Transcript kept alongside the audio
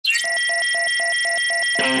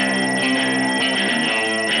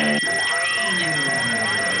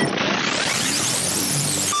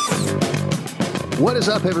What is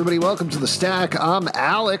up, everybody? Welcome to The Stack. I'm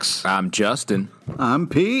Alex. I'm Justin. I'm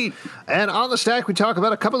Pete. And on The Stack, we talk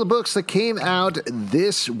about a couple of books that came out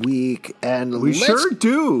this week. And we sure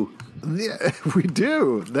do. Yeah, we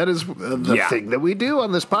do. That is the thing that we do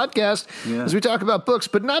on this podcast is we talk about books,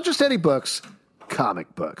 but not just any books,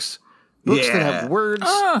 comic books. Books that have words,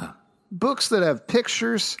 books that have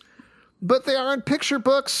pictures, but they aren't picture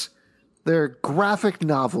books. They're graphic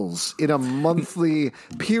novels in a monthly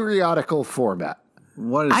periodical format.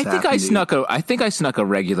 What is I think I snuck a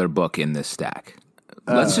regular book in this stack.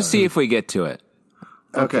 Let's just see if we get to it.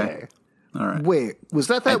 Okay. All right. Wait, was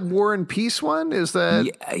that War and Peace one? Is that?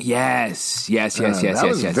 Yes.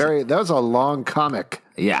 That was a long comic.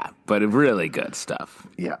 Yeah, but really good stuff.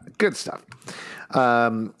 Yeah, good stuff.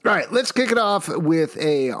 All right, let's kick it off with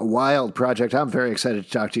a wild project I'm very excited to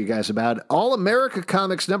talk to you guys about. All America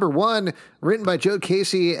Comics #1, written by Joe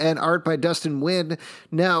Casey and art by Dustin Nguyen.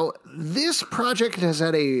 Now, this project has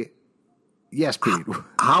had a... Yes, Pete.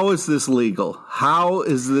 How is this legal? How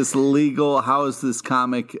is this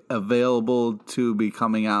comic available to be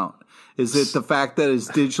coming out? Is it the fact that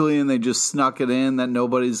it's digitally and they just snuck it in that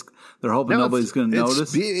they're hoping nobody's going to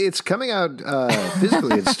notice? It's coming out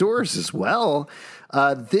physically in stores as well.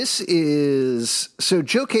 So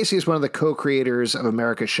Joe Casey is one of the co-creators of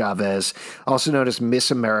America Chavez, also known as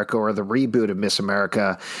Miss America, or the reboot of Miss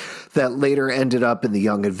America that later ended up in the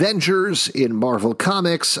Young Avengers in Marvel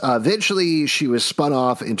Comics. Eventually, she was spun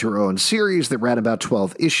off into her own series that ran about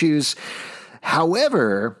 12 issues.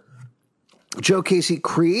 However, Joe Casey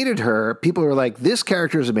created her. People were like, this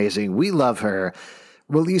character is amazing. We love her.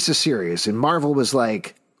 Release a series. And Marvel was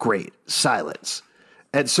like, great, silence.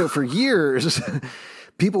 And so for years,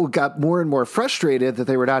 people got more and more frustrated that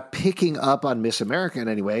they were not picking up on Miss America in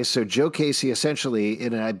any way. So Joe Casey essentially,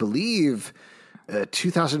 in I believe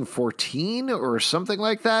 2014 or something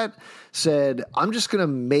like that, said, I'm just going to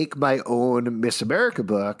make my own Miss America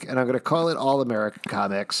book, and I'm going to call it All America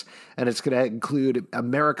Comics, and it's going to include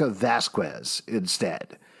America Vasquez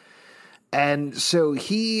instead. And so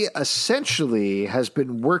he essentially has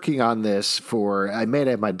been working on this for, I may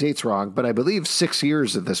have my dates wrong, but I believe 6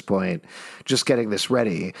 years at this point, just getting this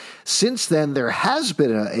ready. Since then, there has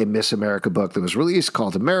been a Miss America book that was released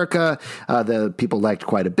called America that people liked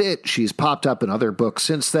quite a bit. She's popped up in other books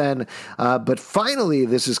since then. But finally,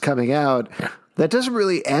 this is coming out. That doesn't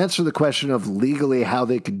really answer the question of legally how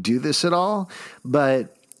they could do this at all,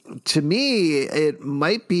 but to me, it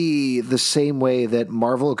might be the same way that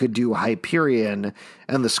Marvel could do Hyperion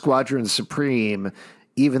and the Squadron Supreme,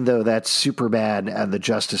 even though that's Superman and the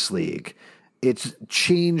Justice League. It's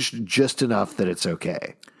changed just enough that it's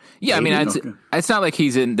okay. Yeah, I mean, it's not like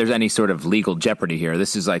there's any sort of legal jeopardy here.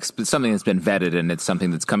 This is like something that's been vetted, and it's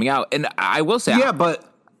something that's coming out. And I will say... Yeah, but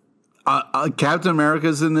Captain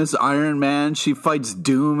America's in this, Iron Man, she fights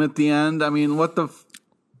Doom at the end. I mean, what the...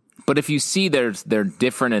 But if you see they're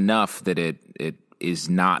different enough that it is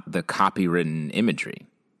not the copywritten imagery.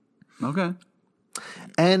 Okay.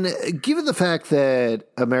 And given the fact that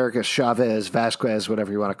America Chavez, Vasquez,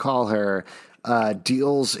 whatever you want to call her,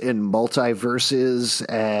 deals in multiverses,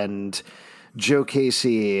 and Joe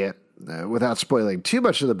Casey, without spoiling too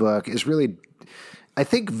much of the book, is really, I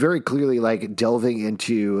think, very clearly like delving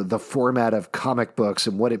into the format of comic books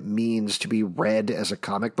and what it means to be read as a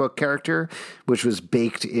comic book character, which was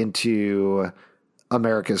baked into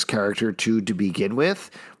America's character to begin with.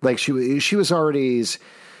 Like she was already,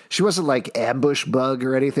 she wasn't like ambush bug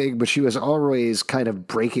or anything, but she was always kind of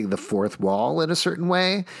breaking the fourth wall in a certain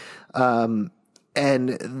way.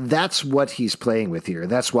 And that's what he's playing with here.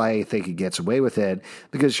 That's why I think he gets away with it,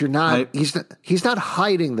 because he's not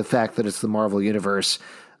hiding the fact that it's the Marvel Universe.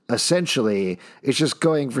 Essentially, it's just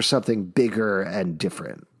going for something bigger and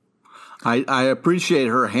different. I appreciate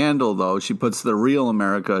her handle, though. She puts the real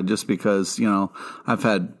America, just because, I've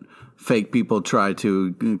had fake people try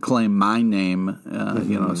to claim my name,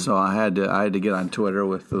 so I had to get on Twitter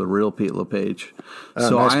with the real Pete LePage.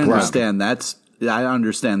 So nice I understand plug. I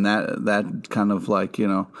understand that kind of like,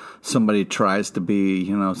 somebody tries to be,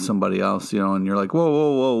 somebody else, and you're like,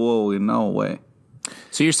 whoa, no way.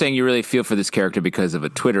 So you're saying you really feel for this character because of a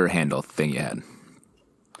Twitter handle thing you had?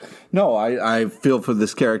 No, I feel for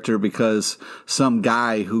this character because some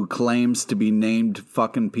guy who claims to be named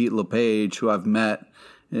fucking Pete LePage, who I've met,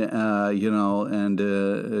 and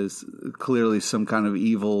is clearly some kind of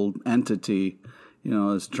evil entity,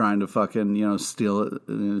 is trying to fucking, steal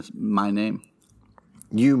my name.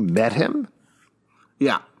 You met him?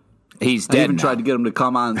 Yeah. He's dead. I even now. tried to get him to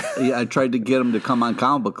come on. I tried to get him to come on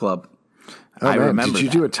Comic Book Club. I remember. Did you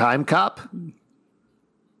do a time cop?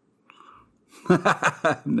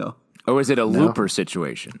 No. Or was it a looper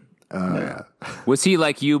situation? Yeah. Was he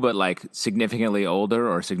like you, but like significantly older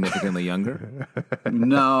or significantly younger?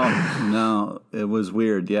 No, it was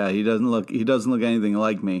weird. Yeah, he doesn't look anything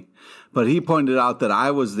like me. But he pointed out that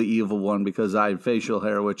I was the evil one because I had facial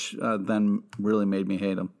hair, which then really made me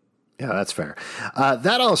hate him. Yeah, that's fair.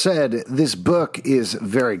 That all said, this book is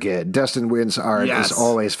very good. Dustin Nguyen's art is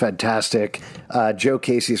always fantastic. Joe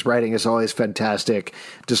Casey's writing is always fantastic.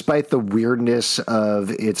 Despite the weirdness of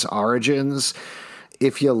its origins,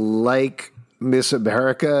 if you like Miss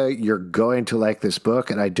America, you're going to like this book,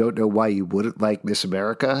 and I don't know why you wouldn't like Miss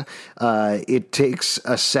America. It takes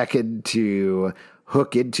a second to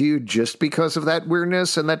hook into just because of that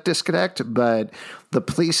weirdness and that disconnect, but the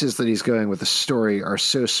places that he's going with the story are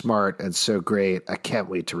so smart and so great. I can't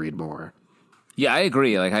wait to read more. Yeah, I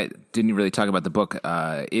agree. Like, I didn't really talk about the book.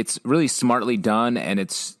 It's really smartly done, and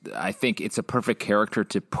I think it's a perfect character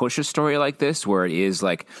to push a story like this, where it is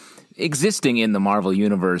like existing in the Marvel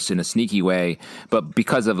universe in a sneaky way, but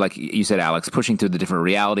because of, like you said, Alex, pushing through the different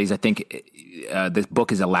realities, I think this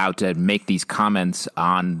book is allowed to make these comments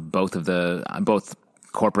on both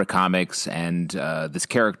corporate comics and this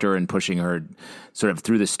character, and pushing her sort of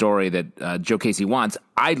through the story that Joe Casey wants.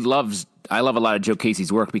 I love a lot of Joe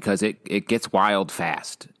Casey's work because it gets wild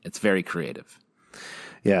fast. It's very creative.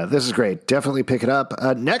 Yeah, this is great. Definitely pick it up.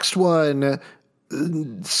 Next one,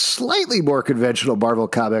 slightly more conventional Marvel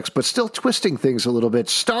comics, but still twisting things a little bit.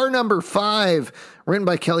 Star number 5, written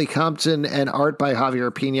by Kelly Compton and art by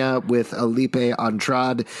Javier Pina with Alipe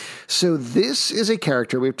Andrade. So this is a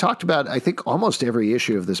character we've talked about, I think, almost every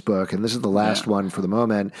issue of this book, and this is the last one for the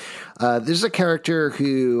moment. This is a character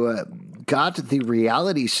who got the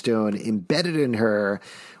Reality Stone embedded in her,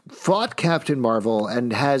 fought Captain Marvel,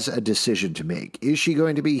 and has a decision to make. Is she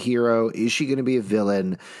going to be a hero? Is she going to be a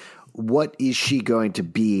villain? What is she going to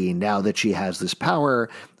be now that she has this power?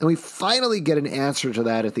 And we finally get an answer to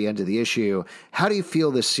that at the end of the issue. How do you feel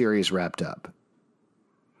this series wrapped up?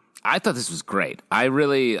 I thought this was great. I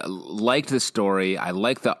really liked the story. I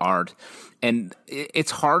like the art. And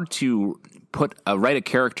it's hard to write a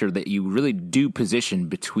character that you really do position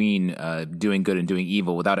between doing good and doing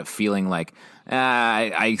evil without it feeling like,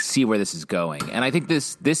 I see where this is going. And I think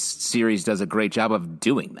this series does a great job of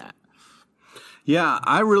doing that. Yeah,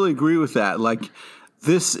 I really agree with that. Like,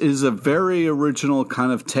 this is a very original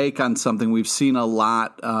kind of take on something we've seen a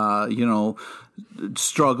lot,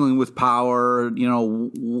 struggling with power,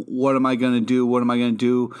 what am I going to do? What am I going to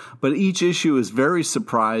do? But each issue is very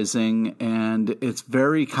surprising, and it's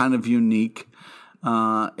very kind of unique.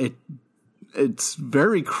 It's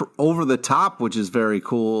very over the top, which is very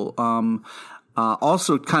cool.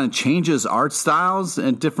 Also kind of changes art styles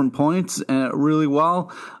at different points really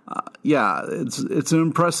well. It's an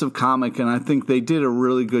impressive comic, and I think they did a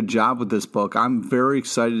really good job with this book. I'm very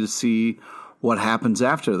excited to see what happens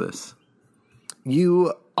after this.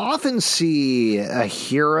 You often see a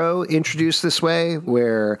hero introduced this way,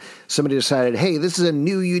 where somebody decided, hey, this is a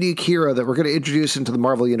new, unique hero that we're going to introduce into the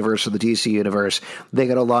Marvel Universe or the DC Universe. They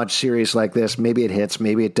got to launch series like this. Maybe it hits,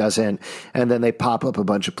 maybe it doesn't. And then they pop up a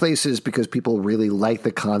bunch of places because people really like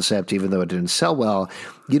the concept, even though it didn't sell well.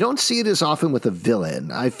 You don't see it as often with a villain.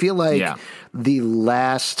 I feel like the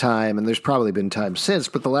last time, and there's probably been times since,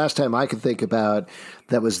 but the last time I could think about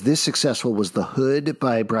that was this successful was The Hood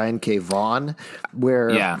by Brian K. Vaughan,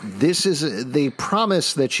 where they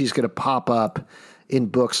promise that she's going to pop up in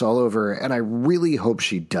books all over, and I really hope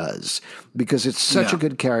she does, because it's such a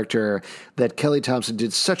good character that Kelly Thompson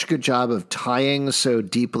did such a good job of tying so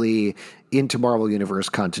deeply into Marvel Universe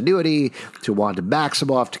continuity, to Wanda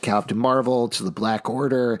Maximoff, to Captain Marvel, to the Black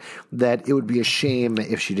Order, that it would be a shame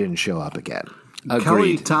if she didn't show up again. Agreed.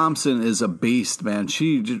 Kelly Thompson is a beast, man.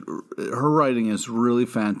 Her writing is really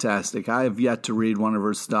fantastic. I have yet to read one of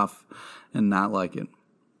her stuff and not like it.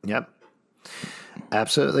 Yep.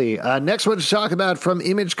 Absolutely. Next one to talk about from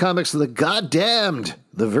Image Comics, The Goddamned,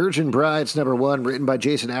 The Virgin Brides, #1, written by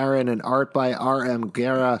Jason Aaron and art by R.M.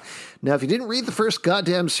 Guéra. Now, if you didn't read the first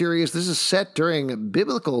Goddamn series, this is set during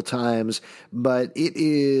biblical times, but it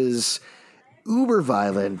is uber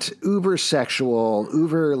violent, uber sexual,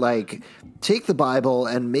 uber take the Bible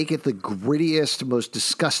and make it the grittiest, most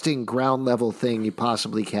disgusting ground level thing you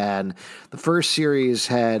possibly can. The first series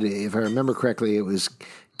had, if I remember correctly, it was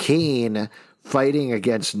Cain fighting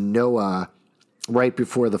against Noah right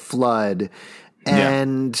before the flood.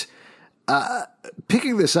 And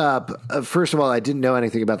picking this up, first of all, I didn't know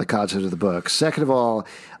anything about the concept of the book. Second of all,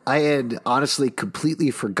 I had honestly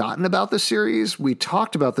completely forgotten about the series. We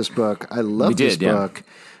talked about this book. I love this book,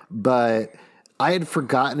 but I had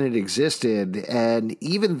forgotten it existed. And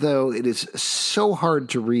even though it is so hard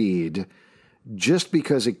to read, just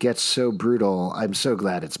because it gets so brutal. I'm so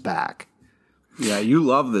glad it's back. Yeah, you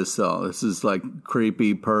love this, though. This is like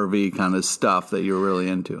creepy, pervy kind of stuff that you're really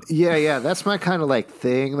into. Yeah. That's my kind of like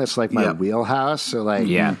thing. That's like my wheelhouse. So like,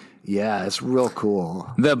 yeah, it's real cool.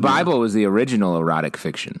 The Bible was the original erotic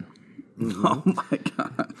fiction. Mm-hmm. Oh my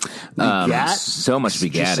God. So much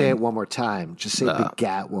begatting. Just say it one more time. Just say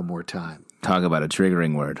begat one more time. Talk about a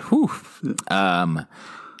triggering word. Whew.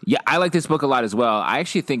 Yeah, I like this book a lot as well. I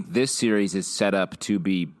actually think this series is set up to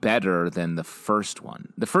be better than the first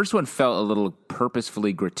one. The first one felt a little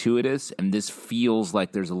purposefully gratuitous, and this feels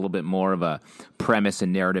like there's a little bit more of a premise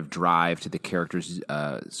and narrative drive to the characters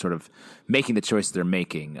sort of making the choice they're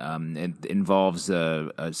making. It involves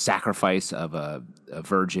a sacrifice of a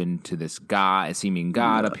virgin to this god, a seeming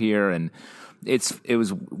god up here, and it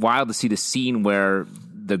was wild to see the scene where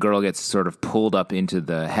the girl gets sort of pulled up into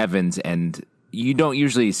the heavens, and you don't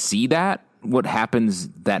usually see that, what happens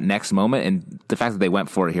that next moment, and the fact that they went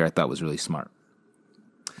for it here I thought was really smart.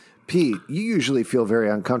 Pete, you usually feel very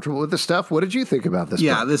uncomfortable with this stuff. What did you think about this book?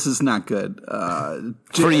 Yeah, this is not good.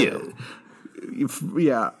 For you.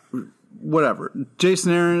 Yeah, whatever.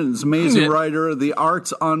 Jason Aaron is an amazing writer. The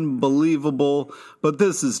art's unbelievable, but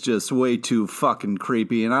this is just way too fucking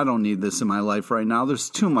creepy, and I don't need this in my life right now. There's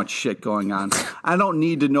too much shit going on. I don't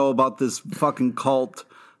need to know about this fucking cult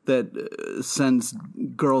that sends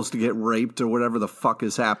girls to get raped or whatever the fuck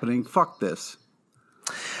is happening. Fuck this.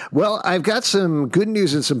 Well, I've got some good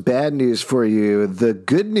news and some bad news for you. The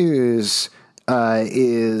good news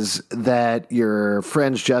is that your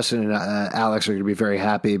friends Justin and Alex are going to be very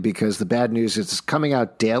happy, because the bad news is it's coming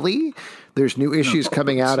out daily. There's new issues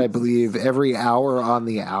coming out, I believe, every hour on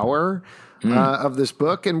the hour of this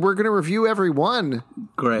book, and we're going to review every one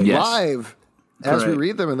live as we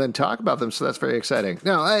read them and then talk about them. So that's very exciting.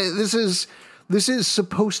 Now, this is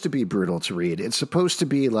supposed to be brutal to read. It's supposed to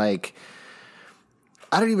be like,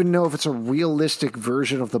 I don't even know if it's a realistic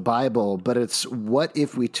version of the Bible, but it's what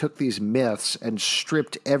if we took these myths and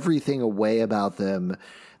stripped everything away about them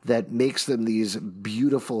that makes them these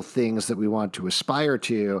beautiful things that we want to aspire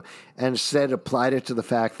to, and instead applied it to the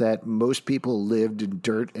fact that most people lived in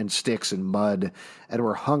dirt and sticks and mud and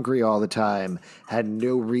were hungry all the time, had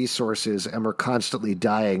no resources, and were constantly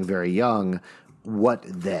dying very young. What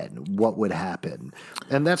then? What would happen?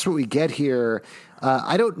 And that's what we get here.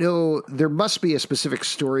 I don't know. There must be a specific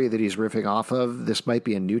story that he's riffing off of. This might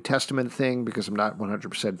be a New Testament thing, because I'm not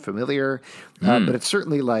 100% familiar. But it's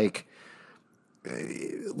certainly like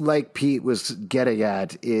Pete was getting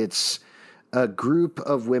at, it's a group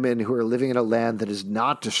of women who are living in a land that is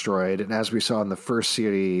not destroyed. And as we saw in the first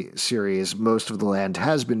series, most of the land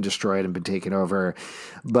has been destroyed and been taken over.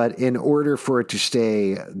 But in order for it to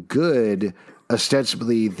stay good,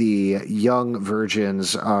 ostensibly the young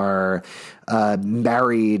virgins are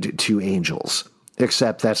married to angels,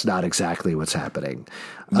 except that's not exactly what's happening.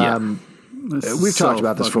 Yeah. We've talked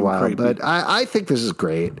about this for a while, but I think this is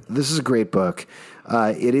great. This is a great book.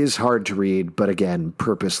 It is hard to read, but again,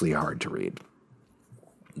 purposely hard to read.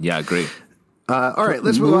 Yeah, I agree. All right,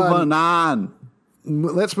 let's move on.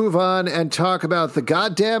 Let's move on and talk about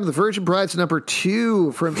The Virgin Brides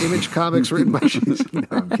 #2 from Image Comics, written by No,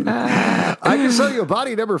 I'm kidding. I Can Sell You a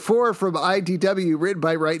Body #4 from IDW, written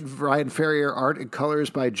by Ryan Ferrier, art and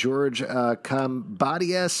colors by George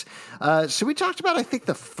Kambadais. So we talked about, I think,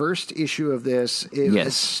 the first issue of this.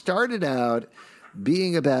 It started out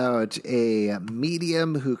being about a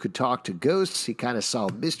medium who could talk to ghosts. He kind of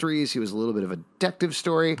solved mysteries. He was a little bit of a detective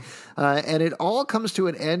story. And it all comes to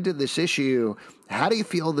an end in this issue. How do you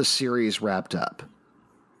feel the series wrapped up?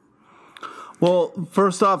 Well,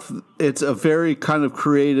 first off, it's a very kind of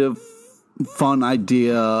creative, fun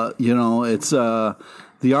idea. You know, it's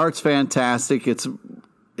the art's fantastic.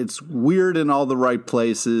 It's weird in all the right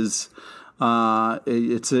places.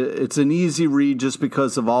 It's an easy read just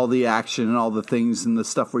because of all the action and all the things and the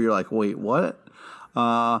stuff where you're like, wait, what?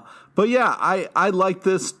 But yeah, I like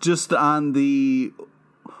this just on the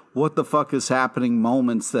what the fuck is happening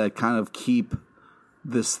moments that kind of keep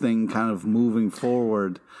this thing kind of moving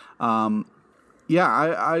forward. Yeah,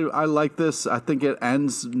 I like this. I think it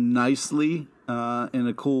ends nicely in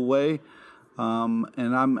a cool way.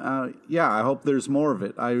 And I hope there's more of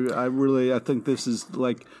it. I think this is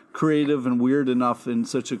like creative and weird enough in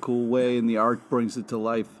such a cool way, and the art brings it to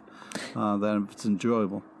life that it's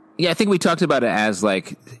enjoyable. Yeah, I think we talked about it as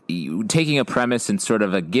like taking a premise and sort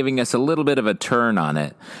of giving us a little bit of a turn on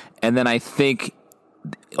it. And then I think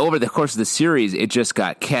over the course of the series, it just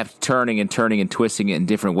got kept turning and twisting it in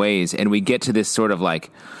different ways. And we get to this sort of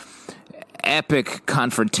like epic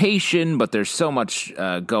confrontation, but there's so much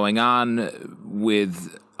going on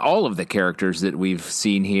with all of the characters that we've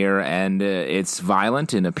seen here, and it's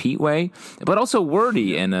violent in a Pete way, but also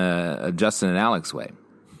wordy in a Justin and Alex way.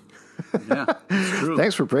 Yeah, it's true.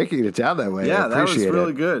 Thanks for breaking it down that way. Yeah, I that was appreciate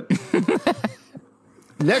really it. good.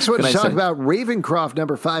 Next one Can to I talk say- about Ravencroft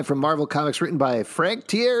 #5 from Marvel Comics, written by Frank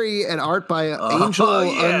Tieri and art by Angel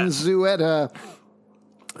Unzueta.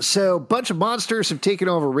 So, a bunch of monsters have taken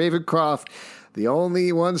over Ravencroft. The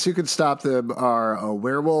only ones who can stop them are a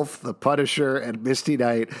werewolf, the Punisher, and Misty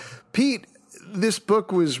Knight. Pete, this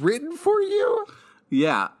book was written for you?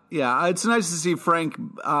 Yeah. It's nice to see Frank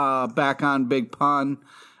back on Big Pun.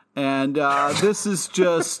 And this is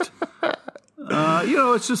just,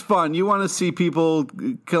 it's just fun. You want to see people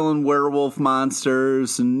killing werewolf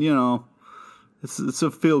monsters, and, it's a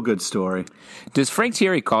feel-good story. Does Frank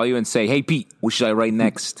Tieri call you and say, "Hey, Pete, what should I write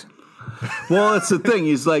next?" Well, that's the thing.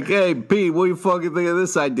 He's like, "Hey, Pete, what do you fucking think of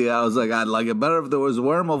this idea?" I was like, "I'd like it better if there was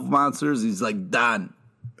werewolf monsters." He's like, "Done."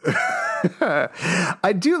 I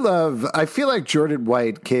feel like Jordan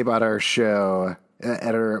White came on our show,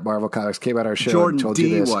 editor at Marvel Comics, came on our show Jordan and told D.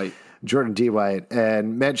 you this. White. Jordan D. White,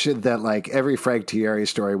 and mentioned that like every Frank Tieri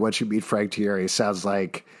story, once you meet Frank Tieri, sounds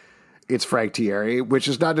like it's Frank Tieri, which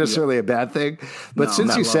is not necessarily a bad thing. But No,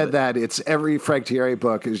 since I you love said it. that, it's every Frank Tieri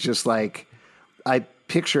book is just like, I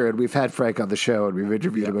picture it. We've had Frank on the show and we've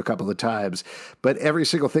interviewed him a couple of times, but every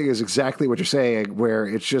single thing is exactly what you're saying, where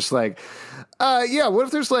it's just like, what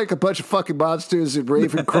if there's like a bunch of fucking monsters in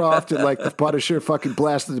Ravencroft and like the Punisher fucking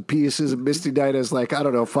blasted to pieces and Misty Knight has like, I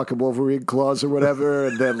don't know, fucking Wolverine claws or whatever.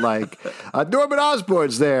 And then like Norman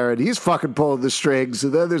Osborn's there and he's fucking pulling the strings.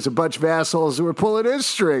 And then there's a bunch of assholes who are pulling his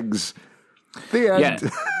strings. The end. Yeah.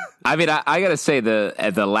 I mean, I gotta say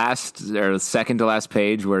at the last or second to last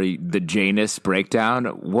page where the Janus breakdown,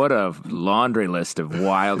 what a laundry list of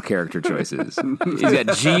wild character choices. He's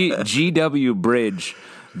got G.W. Bridge,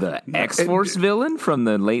 the X-Force villain from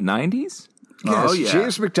the late 90s. Yes,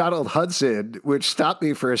 James McDonald Hudson, which stopped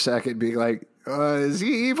me for a second, being like, "Is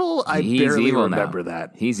he evil?" He's barely evil remember now.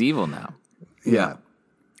 that. He's evil now. Yeah,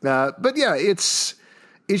 but yeah, it's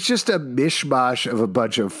just a mishmash of a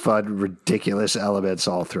bunch of fun, ridiculous elements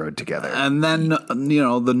all thrown together. And then,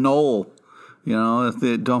 the knoll.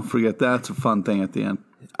 Don't forget that's a fun thing at the end.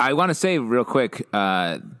 I want to say real quick,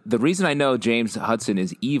 the reason I know James Hudson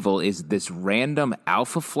is evil is this random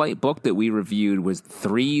Alpha Flight book that we reviewed was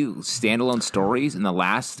 3 standalone stories, and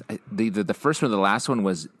the first one or the last one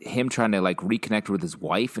was him trying to like reconnect with his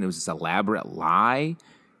wife, and it was this elaborate lie.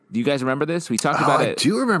 Do you guys remember this? We talked about it. I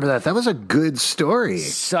do remember that. That was a good story.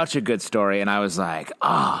 Such a good story, and I was like,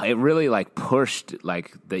 it really like pushed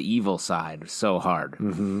like the evil side so hard.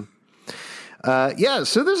 Mm-hmm.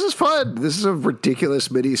 So this is fun. This is a ridiculous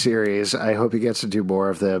miniseries. I hope he gets to do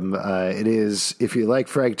more of them. It is, if you like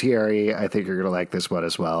Frank Tieri, I think you're going to like this one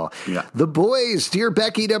as well. Yeah. The Boys, Dear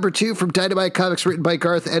Becky, #2 from Dynamite Comics, written by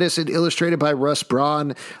Garth, Ennis, and illustrated by Russ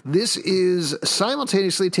Braun. This is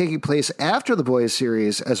simultaneously taking place after the Boys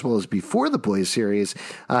series as well as before the Boys series,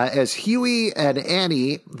 as Huey and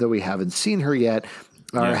Annie, though we haven't seen her yet,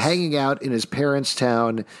 are hanging out in his parents'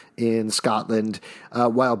 town in Scotland.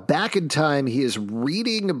 While back in time, he is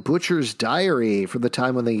reading Butcher's diary from the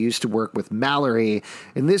time when they used to work with Mallory.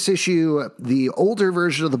 In this issue, the older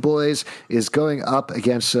version of the Boys is going up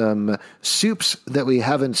against some soups that we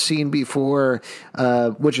haven't seen before.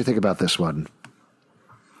 What'd you think about this one?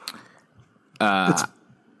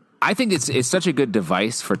 I think it's such a good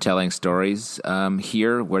device for telling stories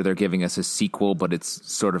here, where they're giving us a sequel, but it's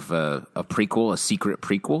sort of a prequel, a secret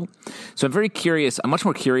prequel. So I'm very curious. I'm much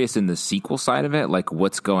more curious in the sequel side of it, like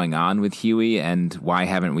what's going on with Huey and why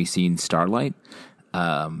haven't we seen Starlight?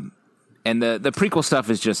 And the prequel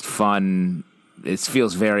stuff is just fun. It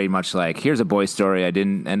feels very much like, here's a boy story I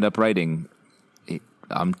didn't end up writing.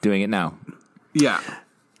 I'm doing it now. Yeah.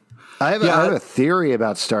 I have a theory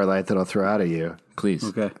about Starlight that I'll throw out at you. Please.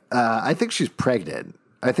 Okay. I think she's pregnant.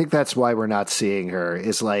 I think that's why we're not seeing her.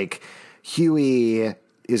 Is like Huey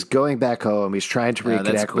is going back home. He's trying to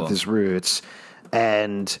reconnect with his roots,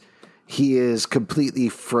 and he is completely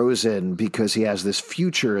frozen because he has this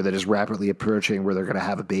future that is rapidly approaching where they're going to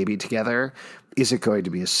have a baby together. Is it going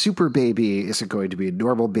to be a super baby? Is it going to be a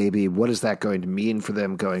normal baby? What is that going to mean for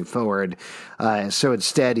them going forward? So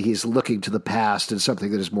instead, he's looking to the past and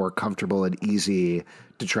something that is more comfortable and easy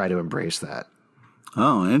to try to embrace that.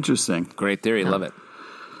 Oh, interesting. Great theory. Love it.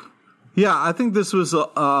 Yeah, I think this was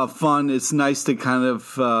fun. It's nice to kind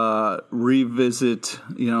of revisit,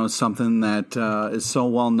 something that is so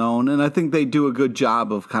well known. And I think they do a good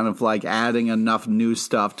job of kind of like adding enough new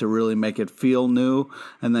stuff to really make it feel new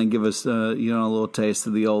and then give us, a little taste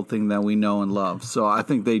of the old thing that we know and love. So I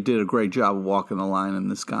think they did a great job of walking the line in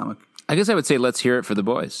this comic. I guess I would say let's hear it for the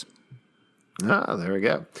boys. Oh, there we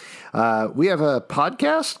go. We have a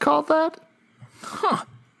podcast called that? Huh.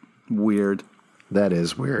 Weird. That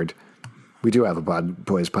is weird. We do have a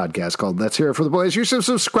boys podcast called Let's Hear It for the Boys. You should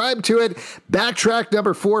subscribe to it. Backtrack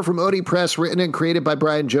number 4 from Oni Press, written and created by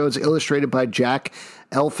Brian Jones, illustrated by Jack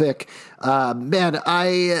Elphick. Man,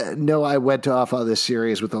 I know I went off on this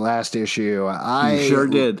series with the last issue. You sure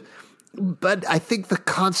did. But I think the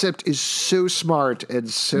concept is so smart and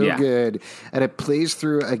so good, and it plays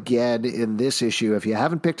through again in this issue. If you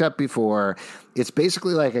haven't picked up before, it's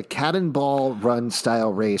basically like a cannonball run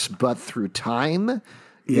style race, but through time.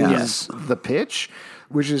 Is the pitch,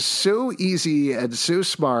 which is so easy and so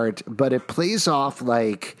smart, but it plays off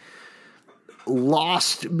like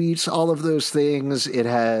Lost meets all of those things. It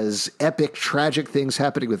has epic, tragic things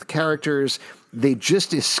happening with characters. They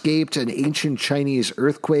just escaped an ancient Chinese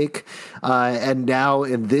earthquake, and now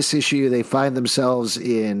in this issue, they find themselves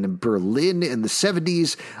in Berlin in the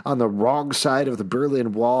 70s on the wrong side of the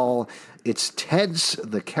Berlin Wall. It's tense.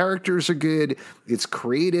 The characters are good. It's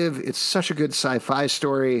creative. It's such a good sci-fi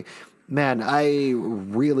story. Man, I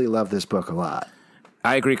really love this book a lot.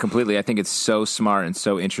 I agree completely. I think it's so smart and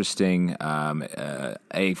so interesting.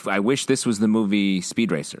 I wish this was the movie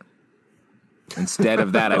Speed Racer. Instead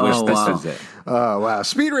of that, I wish this was it. Oh, wow.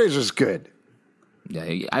 Speed Racer's good.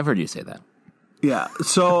 Yeah, I've heard you say that. Yeah.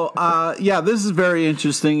 So, this is very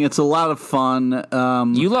interesting. It's a lot of fun.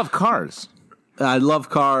 You love cars. I love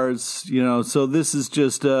cars, so this is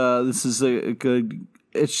just, this is a good,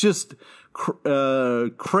 it's just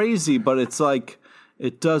crazy, but it's like,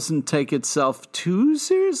 it doesn't take itself too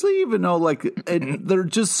seriously, even though they're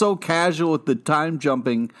just so casual with the time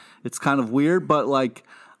jumping. It's kind of weird, but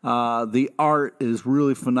the art is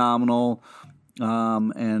really phenomenal.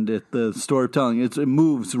 And the storytelling, it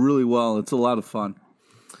moves really well. It's a lot of fun.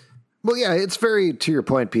 Well, yeah, it's very, to your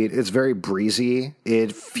point, Pete, it's very breezy.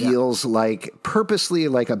 It feels purposely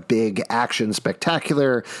like a big action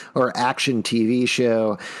spectacular or action TV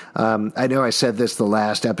show. I know I said this the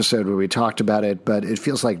last episode where we talked about it, but it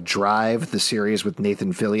feels like Drive, the series with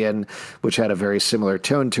Nathan Fillion, which had a very similar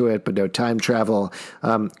tone to it, but no time travel.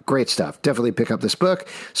 Great stuff. Definitely pick up this book.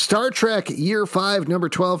 Star Trek Year 5, number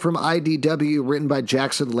 12 from IDW, written by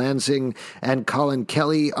Jackson Lanzing and Colin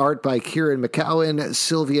Kelly, art by Kieran McKeown,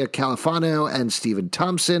 Silvia Califano, and Stephen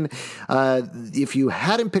Thompson. If you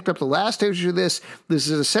hadn't picked up the last issue of this is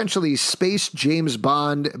essentially Space James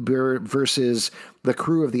Bond versus the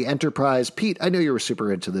crew of the Enterprise. Pete, I know you were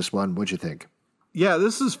super into this one. What'd you think? Yeah,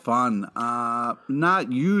 this is fun. Not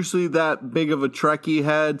usually that big of a Trekkie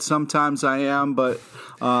head. Sometimes I am, but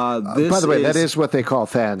this by the way, that is what they call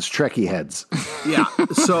fans, Trekkie heads. Yeah.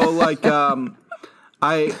 So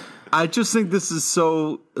I just think this is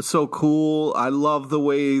so cool. I love the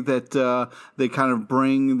way that they kind of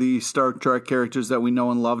bring the Star Trek characters that we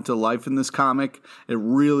know and love to life in this comic. It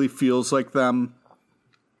really feels like them.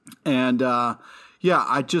 And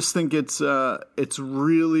I just think it's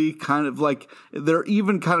really kind of like they're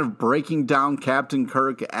even kind of breaking down Captain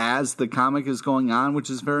Kirk as the comic is going on, which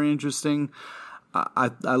is very interesting. I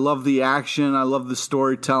love the action. I love the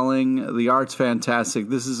storytelling. The art's fantastic.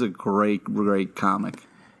 This is a great, great comic.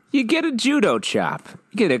 You get a judo chop.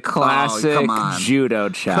 You get a classic judo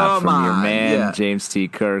chop from your man, James T.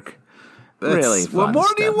 Kirk. Really fun what more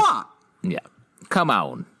stuff. do you want? Yeah. Come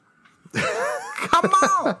on. Come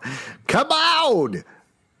on. Come on.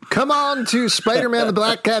 Come on to Spider-Man the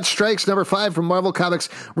Black Cat Strikes, number 5 from Marvel Comics,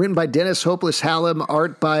 written by Dennis Hopeless Hallum,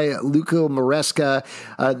 art by Luca Maresca.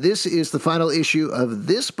 This is the final issue of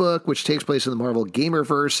this book, which takes place in the Marvel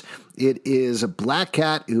Gamerverse. It is a Black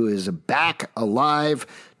Cat who is back alive,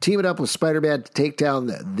 teaming up with Spider-Man to take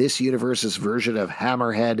down this universe's version of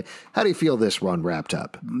Hammerhead. How do you feel this one wrapped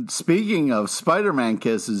up? Speaking of Spider-Man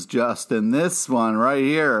kisses, Justin, this one right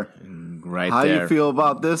here. How do you feel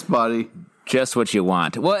about this, buddy? Just what you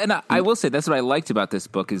want. Well, and I will say that's what I liked about this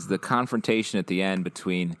book is the confrontation at the end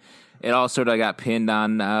between it all sort of got pinned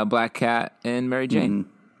on Black Cat and Mary Jane.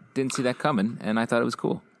 Didn't see that coming, and I thought it was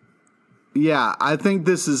cool. Yeah, I think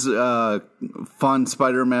this is a fun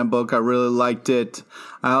Spider-Man book. I really liked it.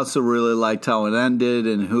 I also really liked how it ended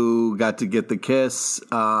and who got to get the kiss.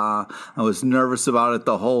 I was nervous about it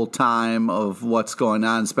the whole time of what's going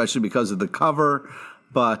on, especially because of the cover.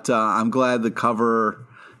 But I'm glad the cover,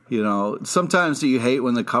 sometimes you hate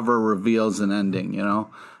when the cover reveals an ending,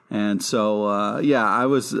 And so, I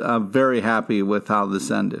was very happy with how this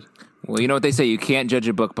ended. Well, you know what they say, you can't judge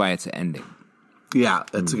a book by its ending. Yeah,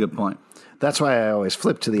 that's a good point. That's why I always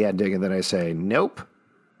flip to the ending and then I say, nope.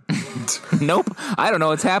 Nope. I don't know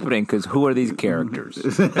what's happening because who are these characters?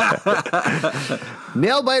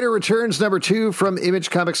 Nailbiter Returns #2 from Image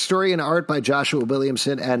Comics, story and art by Joshua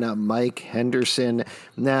Williamson and Mike Henderson.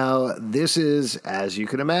 Now, this is, as you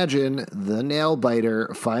can imagine, the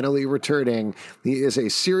Nailbiter finally returning. He is a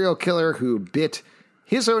serial killer who bit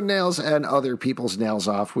his own nails and other people's nails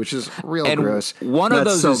off, which is real gross. One of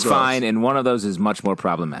those is fine, and one of those is much more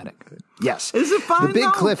problematic. Yes. Is it fine? The big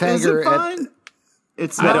cliffhanger. Is it fine?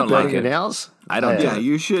 It's I not don't like it. Nails? I don't. Yeah,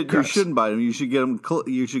 you should. You shouldn't bite them. You should get them.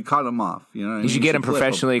 You should cut them off. You know. You should get them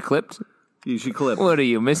professionally clipped. You should clip. What are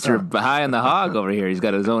you, Mr. High on the Hog over here? He's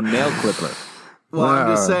got his own nail clipper. Well,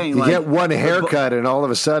 I'm just saying. You get one haircut, and all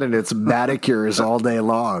of a sudden, it's manicures all day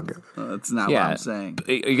long. That's not what I'm saying.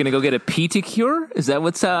 Are you going to go get a pedicure? Is that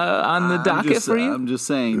what's on the docket for you? I'm just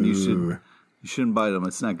saying you shouldn't bite them.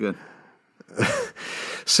 It's not good.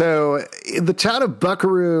 So the town of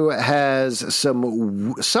Buckaroo has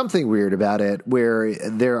something weird about it, where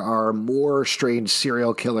there are more strange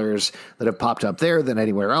serial killers that have popped up there than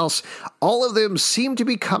anywhere else. All of them seem to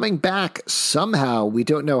be coming back somehow. We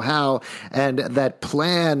don't know how, and that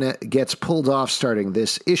plan gets pulled off starting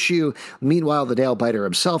this issue. Meanwhile, the Nailbiter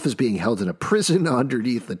himself is being held in a prison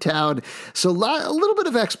underneath the town. So a little bit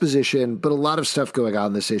of exposition, but a lot of stuff going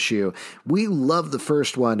on this issue. We love the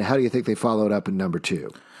first one. How do you think they followed up in #2?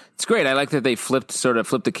 It's great. I like that they flipped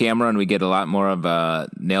the camera, and we get a lot more of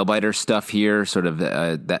Nailbiter stuff here, sort of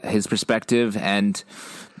his perspective. And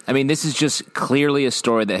I mean, this is just clearly a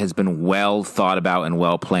story that has been well thought about and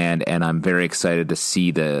well planned, and I'm very excited to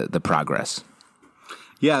see the progress.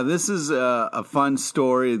 Yeah, this is a fun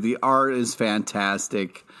story. The art is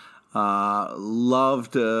fantastic.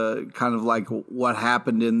 Loved kind of like what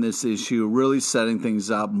happened in this issue, really setting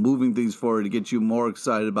things up, moving things forward to get you more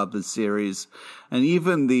excited about the series. And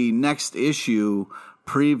even the next issue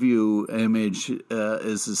preview image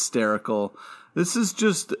is hysterical. This is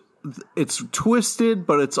just, it's twisted,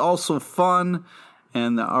 but it's also fun,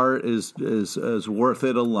 and the art is worth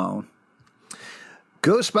it alone.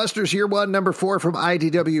 Ghostbusters Year 1, #4 from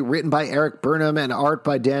IDW, written by Eric Burnham and art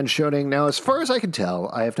by Dan Schoening. Now, as far as I can tell,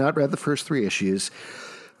 I have not read the first 3 issues.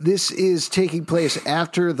 This is taking place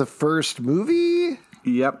after the first movie?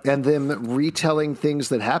 Yep. And them retelling things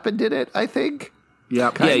that happened in it, I think?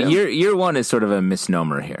 Yep. Yeah, year 1 is sort of a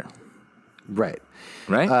misnomer here. Right.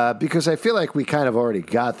 Right? Because I feel like we kind of already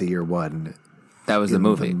got the Year 1. That was the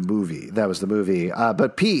movie. That was the movie.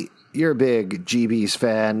 But Pete, you're a big GB's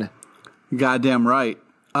fan. Goddamn right.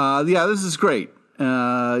 Yeah, this is great.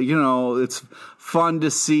 It's fun to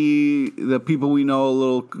see the people we know a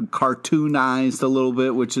little cartoonized a little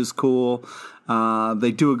bit, which is cool.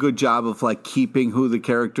 They do a good job of like keeping who the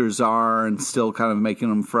characters are and still kind of making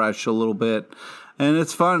them fresh a little bit. And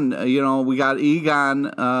it's fun. We got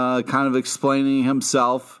Egon kind of explaining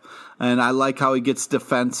himself, and I like how he gets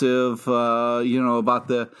defensive, about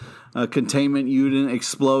the containment unit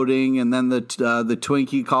exploding, and then the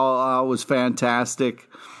Twinkie call was fantastic.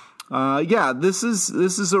 This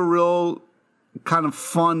is a real kind of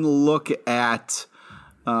fun look at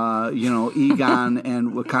Egon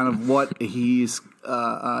and kind of what he's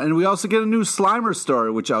and we also get a new Slimer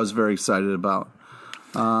story, which I was very excited about.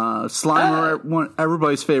 Slimer,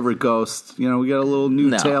 everybody's favorite ghost. We got a little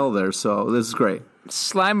new tale there, so this is great.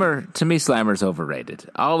 Slimer's overrated.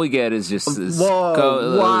 All we get is just this he's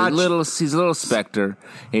a little specter.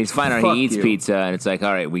 He's fine. He eats pizza, and it's like,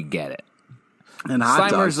 all right, we get it. And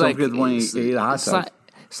hot dogs. Like when he ate a hot dog.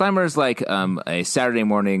 Slimer's like a Saturday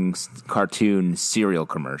morning cartoon cereal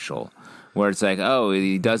commercial, where it's like, oh,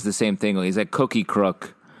 he does the same thing. He's like Cookie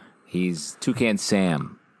Crook. He's Toucan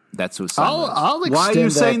Sam. That's what Slimer is. Why are you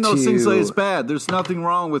saying those things like it's bad? There's nothing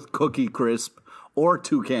wrong with Cookie Crisp or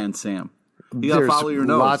Toucan Sam. You gotta follow your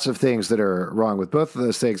nose. Lots of things that are wrong with both of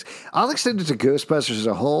those things. I'll extend it to Ghostbusters as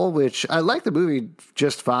a whole, which I like the movie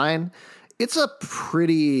just fine. It's a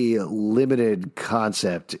pretty limited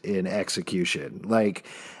concept in execution. Like,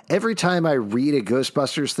 every time I read a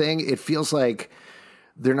Ghostbusters thing, it feels like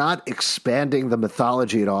they're not expanding the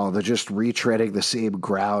mythology at all. They're just retreading the same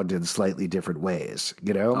ground in slightly different ways,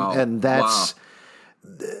 and that's... Wow.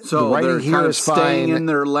 So they're kind of staying in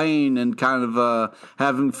their lane and kind of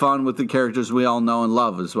having fun with the characters we all know and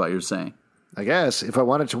love, is what you're saying. I guess if I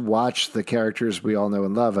wanted to watch the characters we all know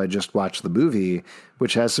and love, I just watch the movie,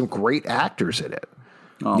 which has some great actors in it.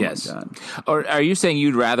 Oh, yes. my God. Or are you saying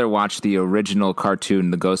you'd rather watch the original cartoon,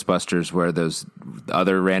 The Ghostbusters, where those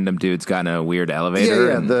other random dudes got in a weird elevator?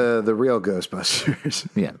 Yeah, the real Ghostbusters.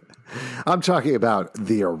 Yeah. I'm talking about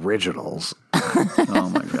the originals.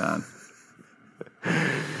 Oh, my God.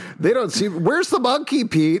 They don't see. Where's the monkey,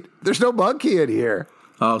 Pete? There's no monkey in here.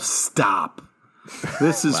 Oh, stop.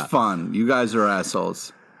 This is fun. You guys are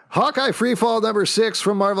assholes. Hawkeye Freefall number 6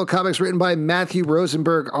 from Marvel Comics, written by Matthew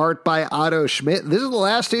Rosenberg, art by Otto Schmidt. This is the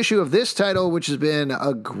last issue of this title, which has been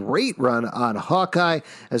a great run on Hawkeye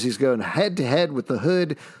as he's going head-to-head with the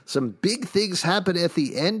Hood. Some big things happen at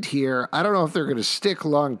the end here. I don't know if they're going to stick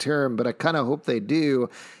long-term, but I kind of hope they do.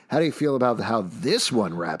 How do you feel about how this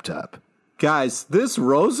one wrapped up? Guys, this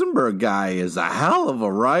Rosenberg guy is a hell of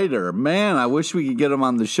a writer. Man, I wish we could get him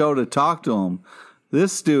on the show to talk to him.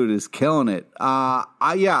 This dude is killing it.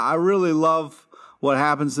 I really love what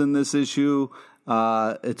happens in this issue.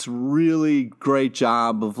 It's really great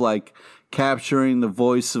job of like capturing the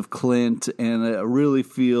voice of Clint, and it really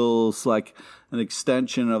feels like an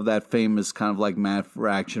extension of that famous kind of like Mad for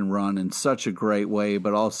Action run in such a great way,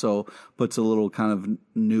 but also puts a little kind of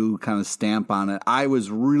new kind of stamp on it. I was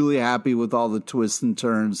really happy with all the twists and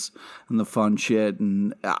turns and the fun shit,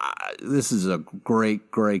 and this is a great,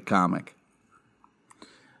 great comic.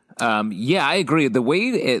 Yeah, I agree. The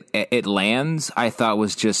way it lands, I thought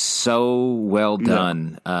was just so well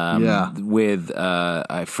done. With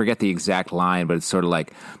I forget the exact line, but it's sort of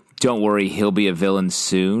like, "Don't worry, he'll be a villain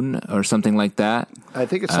soon," or something like that. I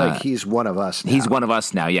think it's like he's one of us now. He's one of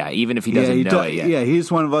us now, yeah, even if he doesn't know it yet. Yeah,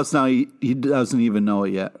 he's one of us now. He doesn't even know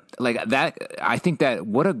it yet. Like that, I think that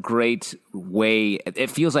what a great way.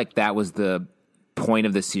 It feels like that was the point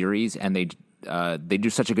of the series, and they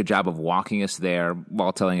do such a good job of walking us there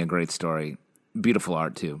while telling a great story. Beautiful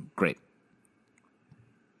art too. Great.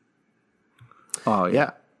 Oh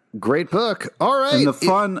yeah. Great book. All right. And the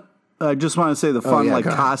fun, I just want to say the fun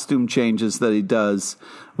costume changes that he does,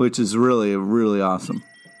 which is really, really awesome.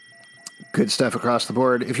 Good stuff across the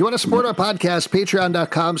board. If you want to support our podcast,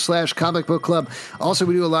 patreon.com/Comic Book Club. Also,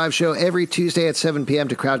 we do a live show every Tuesday at 7 p.m.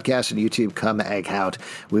 to Crowdcast and YouTube. Come hang out.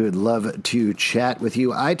 We would love to chat with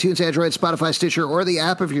you. iTunes, Android, Spotify, Stitcher, or the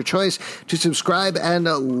app of your choice to subscribe and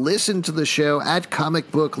listen to the show at Comic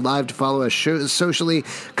Book Live to follow us socially.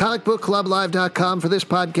 ComicBookClubLive.com for this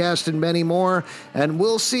podcast and many more. And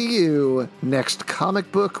we'll see you next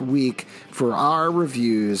Comic Book Week for our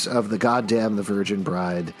reviews of The Goddamn the Virgin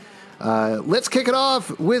Bride. Let's kick it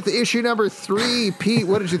off with issue number 3. Pete,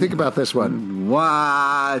 what did you think about this one?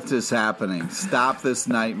 What is happening? Stop this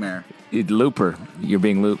nightmare. Looper, you're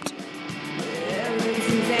being looped. Once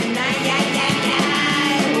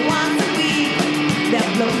a week,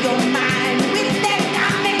 that blows your